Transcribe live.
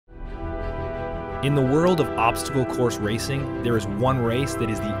In the world of obstacle course racing, there is one race that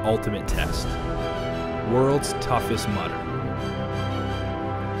is the ultimate test. World's Toughest Mudder. A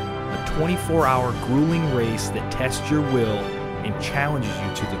 24-hour grueling race that tests your will and challenges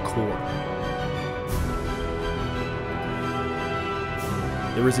you to the core.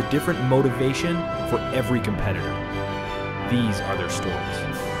 There is a different motivation for every competitor. These are their stories.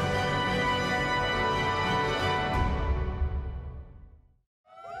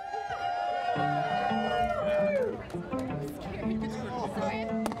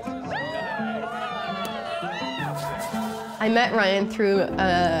 I met Ryan through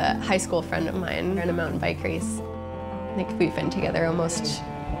a high school friend of mine in a mountain bike race. I think we've been together almost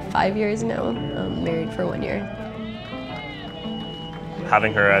 5 years now, married for 1 year.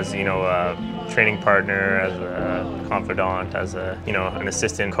 Having her as, a training partner, as a confidant, as an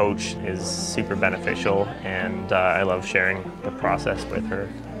assistant coach is super beneficial, and I love sharing the process with her.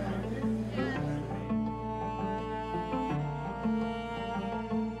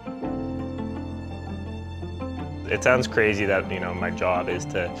 It sounds crazy that, my job is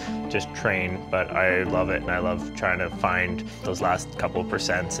to just train, but I love it, and I love trying to find those last couple of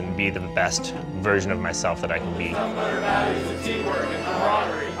percents and be the best version of myself that I can be.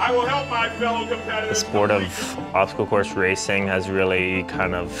 I will help my fellow competitors. The sport of obstacle course racing has really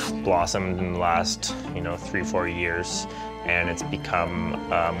kind of blossomed in the last, 3-4 years. And it's become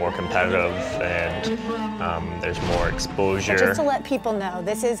more competitive, and there's more exposure. Just to let people know,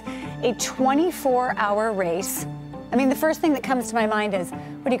 this is a 24-hour race. I mean, the first thing that comes to my mind is,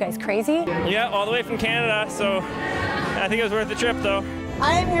 what are you guys, crazy? Yeah, all the way from Canada, so I think it was worth the trip, though.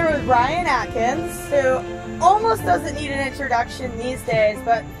 I am here with Ryan Atkins, who almost doesn't need an introduction these days,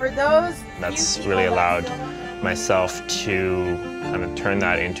 but for those... That's really allowed myself to kind of turn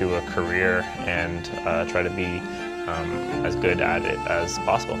that into a career and try to be as good at it as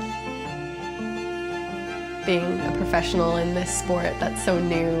possible. Being a professional in this sport that's so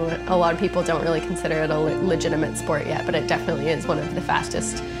new, a lot of people don't really consider it a legitimate sport yet, but it definitely is one of the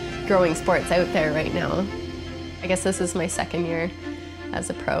fastest growing sports out there right now. I guess this is my second year as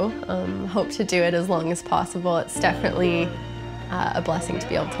a pro. Hope to do it as long as possible. It's definitely a blessing to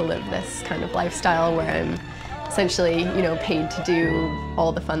be able to live this kind of lifestyle where I'm essentially, paid to do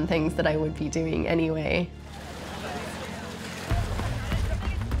all the fun things that I would be doing anyway.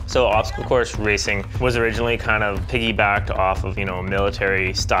 So obstacle course racing was originally kind of piggybacked off of,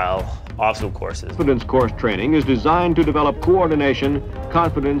 military-style obstacle courses. Confidence course training is designed to develop coordination,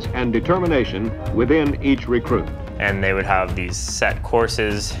 confidence, and determination within each recruit. And they would have these set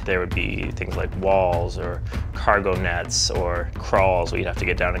courses. There would be things like walls or cargo nets or crawls where you'd have to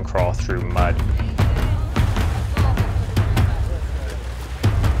get down and crawl through mud.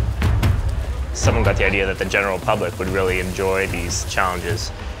 Someone got the idea that the general public would really enjoy these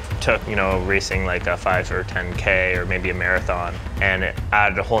challenges. Took, racing like a 5 or 10K or maybe a marathon, and it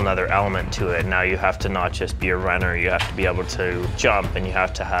added a whole nother element to it. Now you have to not just be a runner, you have to be able to jump, and you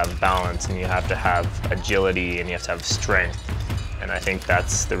have to have balance, and you have to have agility, and you have to have strength. And I think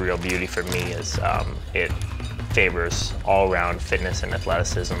that's the real beauty for me is it favors all-around fitness and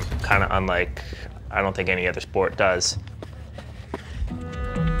athleticism, kind of unlike, I don't think any other sport does.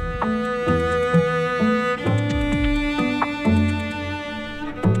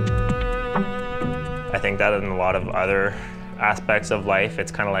 I think that in a lot of other aspects of life,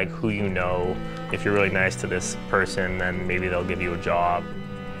 it's kind of like who you know. If you're really nice to this person, then maybe they'll give you a job.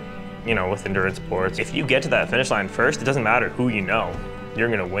 With endurance sports, if you get to that finish line first, it doesn't matter who you know, you're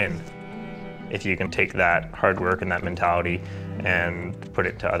gonna win. If you can take that hard work and that mentality and put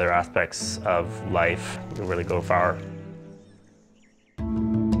it to other aspects of life, you'll really go far.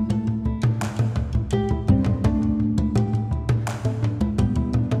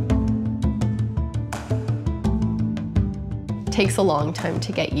 Takes a long time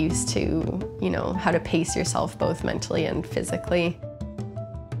to get used to, how to pace yourself both mentally and physically.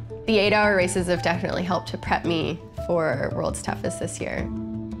 The 8-hour races have definitely helped to prep me for World's Toughest this year.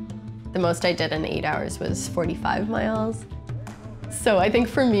 The most I did in 8 hours was 45 miles. So I think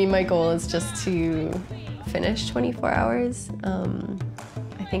for me, my goal is just to finish 24 hours.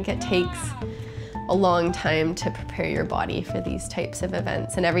 I think it takes a long time to prepare your body for these types of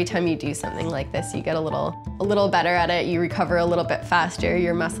events. And every time you do something like this, you get a little better at it. You recover a little bit faster.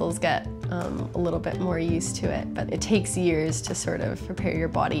 Your muscles get a little bit more used to it. But it takes years to sort of prepare your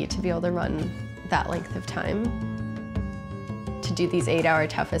body to be able to run that length of time. To do these 8-hour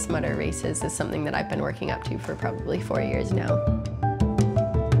toughest mudder races is something that I've been working up to for probably 4 years now.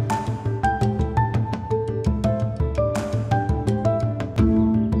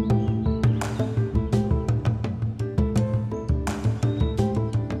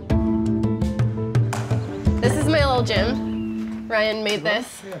 little gym. Ryan made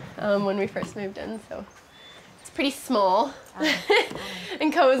this when we first moved in, so it's pretty small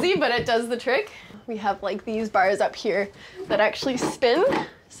and cozy, but it does the trick. We have like these bars up here that actually spin.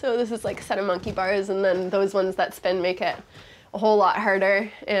 So this is like a set of monkey bars, and then those ones that spin make it a whole lot harder.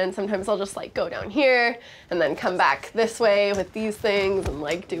 And sometimes I'll just like go down here and then come back this way with these things and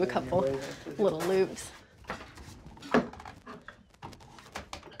like do a couple little loops.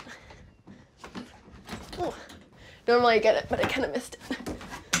 Ooh. Normally I get it, but I kind of missed it.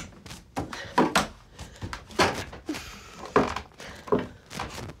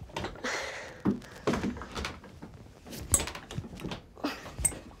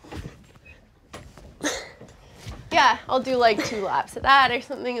 Yeah, I'll do like 2 laps of that or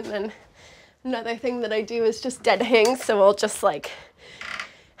something, and then another thing that I do is just dead hang, so I'll just like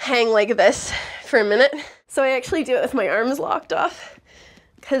hang like this for a minute. So I actually do it with my arms locked off,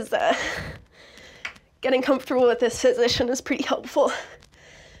 because getting comfortable with this position is pretty helpful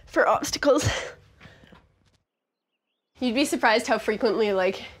for obstacles. You'd be surprised how frequently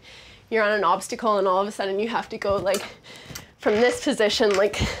like you're on an obstacle and all of a sudden you have to go like from this position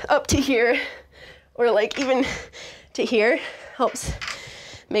like up to here, or like even to here. Helps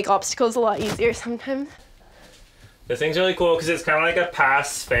make obstacles a lot easier sometimes. This thing's really cool because it's kind of like a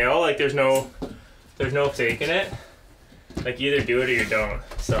pass fail. Like there's no faking it. Like you either do it or you don't.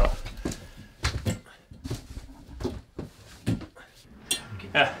 So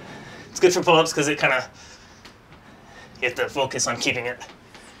yeah, it's good for pull-ups because it kind of, you have to focus on keeping it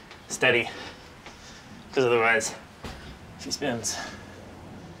steady, because otherwise if he spins.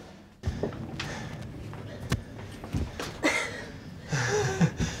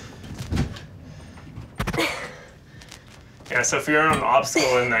 Yeah, so if you're on an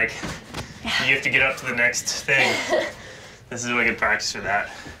obstacle and like you have to get up to the next thing, this is really good practice for that.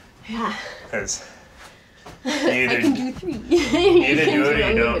 Yeah. Because you either, I can do 3. You either do it or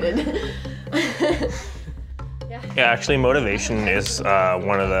you don't. Yeah, actually motivation is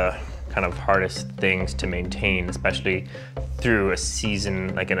one of the kind of hardest things to maintain, especially through a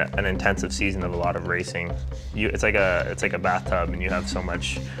season, like an intensive season of a lot of racing. It's like a bathtub, and you have so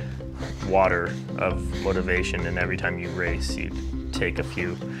much water of motivation, and every time you race you take a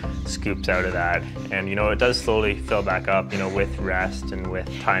few scoops out of that, and you know it does slowly fill back up, you know, with rest and with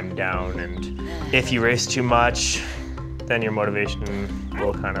time down. And if you race too much, then your motivation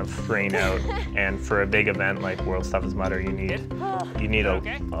will kind of rain out. And for a big event like World's Toughest Mudder, you need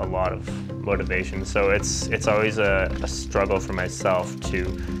a lot of motivation. So it's always a struggle for myself to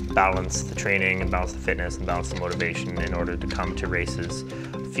balance the training and balance the fitness and balance the motivation in order to come to races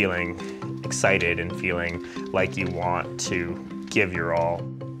feeling excited and feeling like you want to give your all.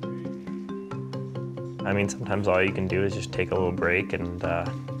 I mean, sometimes all you can do is just take a little break and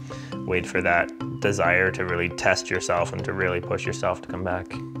wait for that desire to really test yourself and to really push yourself to come back.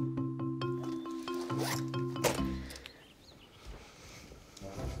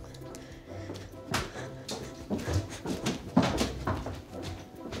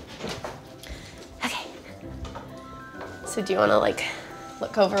 Okay. So do you want to like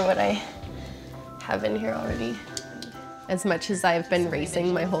look over what I have in here already? As much as I've been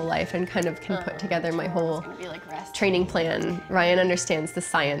racing my whole life and kind of can put together my whole training plan, Ryan understands the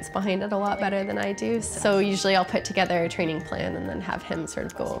science behind it a lot better than I do. So usually I'll put together a training plan and then have him sort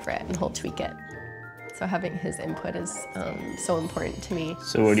of go over it and he'll tweak it. So having his input is so important to me.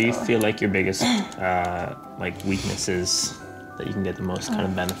 So what do you feel like your biggest like weaknesses that you can get the most kind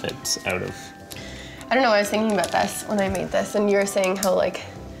of benefits out of? I don't know, I was thinking about this when I made this, and you were saying how like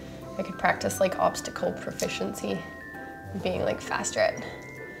I could practice like obstacle proficiency, being like faster at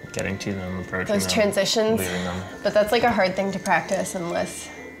getting to them, approaching those them, transitions. leaving them. But that's like a hard thing to practice unless,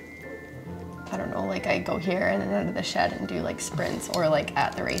 I don't know, like I go here and then out of the shed and do like sprints or like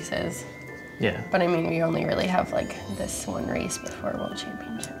at the races. Yeah. But I mean, we only really have like this one race before World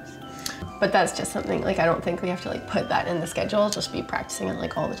Championships. But that's just something, like I don't think we have to like put that in the schedule, just be practicing it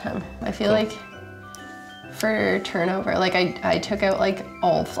like all the time. I feel like for turnover, like I took out like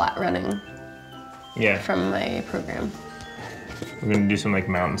all flat running from my program. We're gonna do some like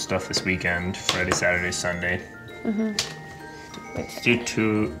mountain stuff this weekend, Friday, Saturday, Sunday. Let's do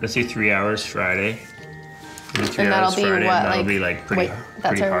 3 hours Friday. And that'll be Friday, what, and that'll like, be like pretty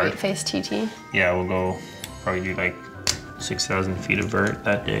that's our hard. weight face TT? Yeah, we'll go probably do like 6,000 feet of vert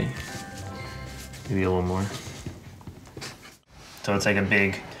that day. Maybe a little more. So it's like a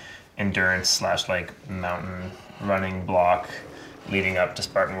big endurance slash like mountain running block leading up to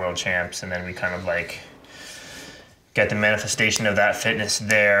Spartan World Champs, and then we kind of like get the manifestation of that fitness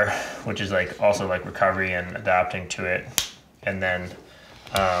there, which is like also like recovery and adapting to it. And then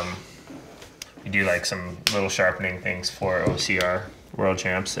we do like some little sharpening things for OCR World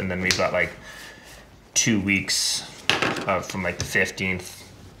Champs, and then we've got like 2 weeks from like the 15th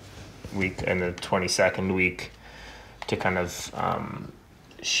week and the 22nd week to kind of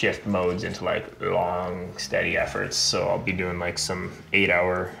shift modes into like long, steady efforts. So I'll be doing like some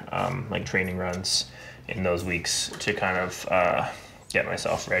 8-hour like training runs in those weeks to kind of get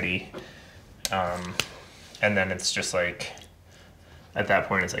myself ready. And then it's just like, at that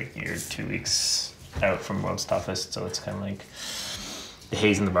point, it's like you're 2 weeks out from World's Toughest, so it's kind of like the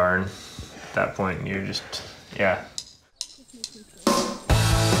haze in the barn at that point, and you're just, yeah.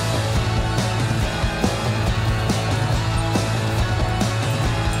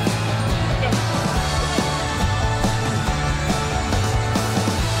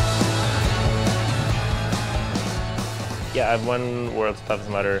 Yeah, I've won World's Toughest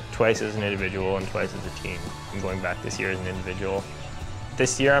Mudder twice as an individual and twice as a team. I'm going back this year as an individual.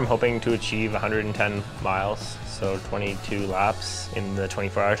 This year I'm hoping to achieve 110 miles, so 22 laps in the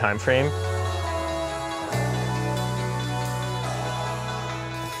 24-hour time frame.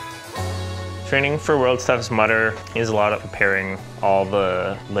 Training for World's Toughest Mudder is a lot of preparing all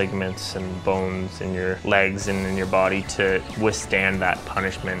the ligaments and bones in your legs and in your body to withstand that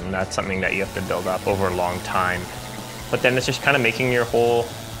punishment, and that's something that you have to build up over a long time. But then it's just kind of making your whole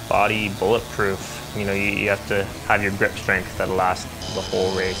body bulletproof. You know, you have to have your grip strength that'll last the whole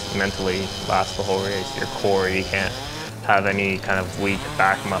race, mentally last the whole race. Your core, you can't have any kind of weak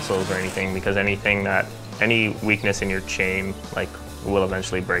back muscles or anything, because any weakness in your chain like will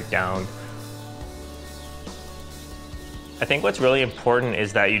eventually break down. I think what's really important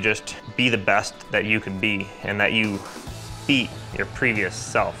is that you just be the best that you can be, and that you beat your previous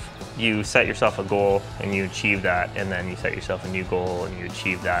self. You set yourself a goal and you achieve that, and then you set yourself a new goal and you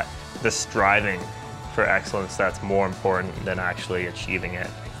achieve that. The striving for excellence, that's more important than actually achieving it.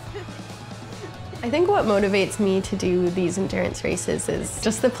 I think what motivates me to do these endurance races is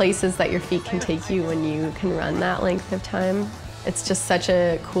just the places that your feet can take you when you can run that length of time. It's just such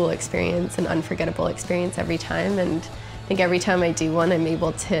a cool experience, an unforgettable experience every time, and I think every time I do one, I'm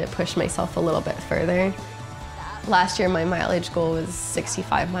able to push myself a little bit further. Last year, my mileage goal was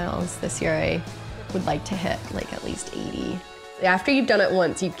 65 miles. This year, I would like to hit like at least 80. After you've done it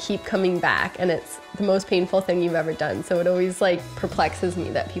once, you keep coming back, and it's the most painful thing you've ever done. So it always like perplexes me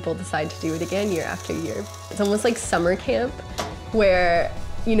that people decide to do it again year after year. It's almost like summer camp, where,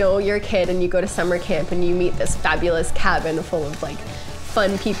 you know, you're a kid and you go to summer camp and you meet this fabulous cabin full of like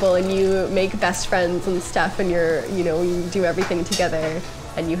fun people, and you make best friends and stuff, and you do everything together,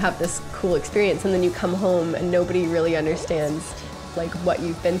 and you have this cool experience, and then you come home and nobody really understands like what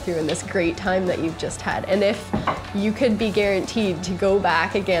you've been through and this great time that you've just had. And if you could be guaranteed to go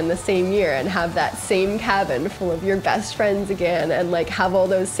back again the same year and have that same cabin full of your best friends again, and like have all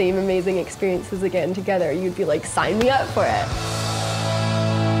those same amazing experiences again together, you'd be like, sign me up for it.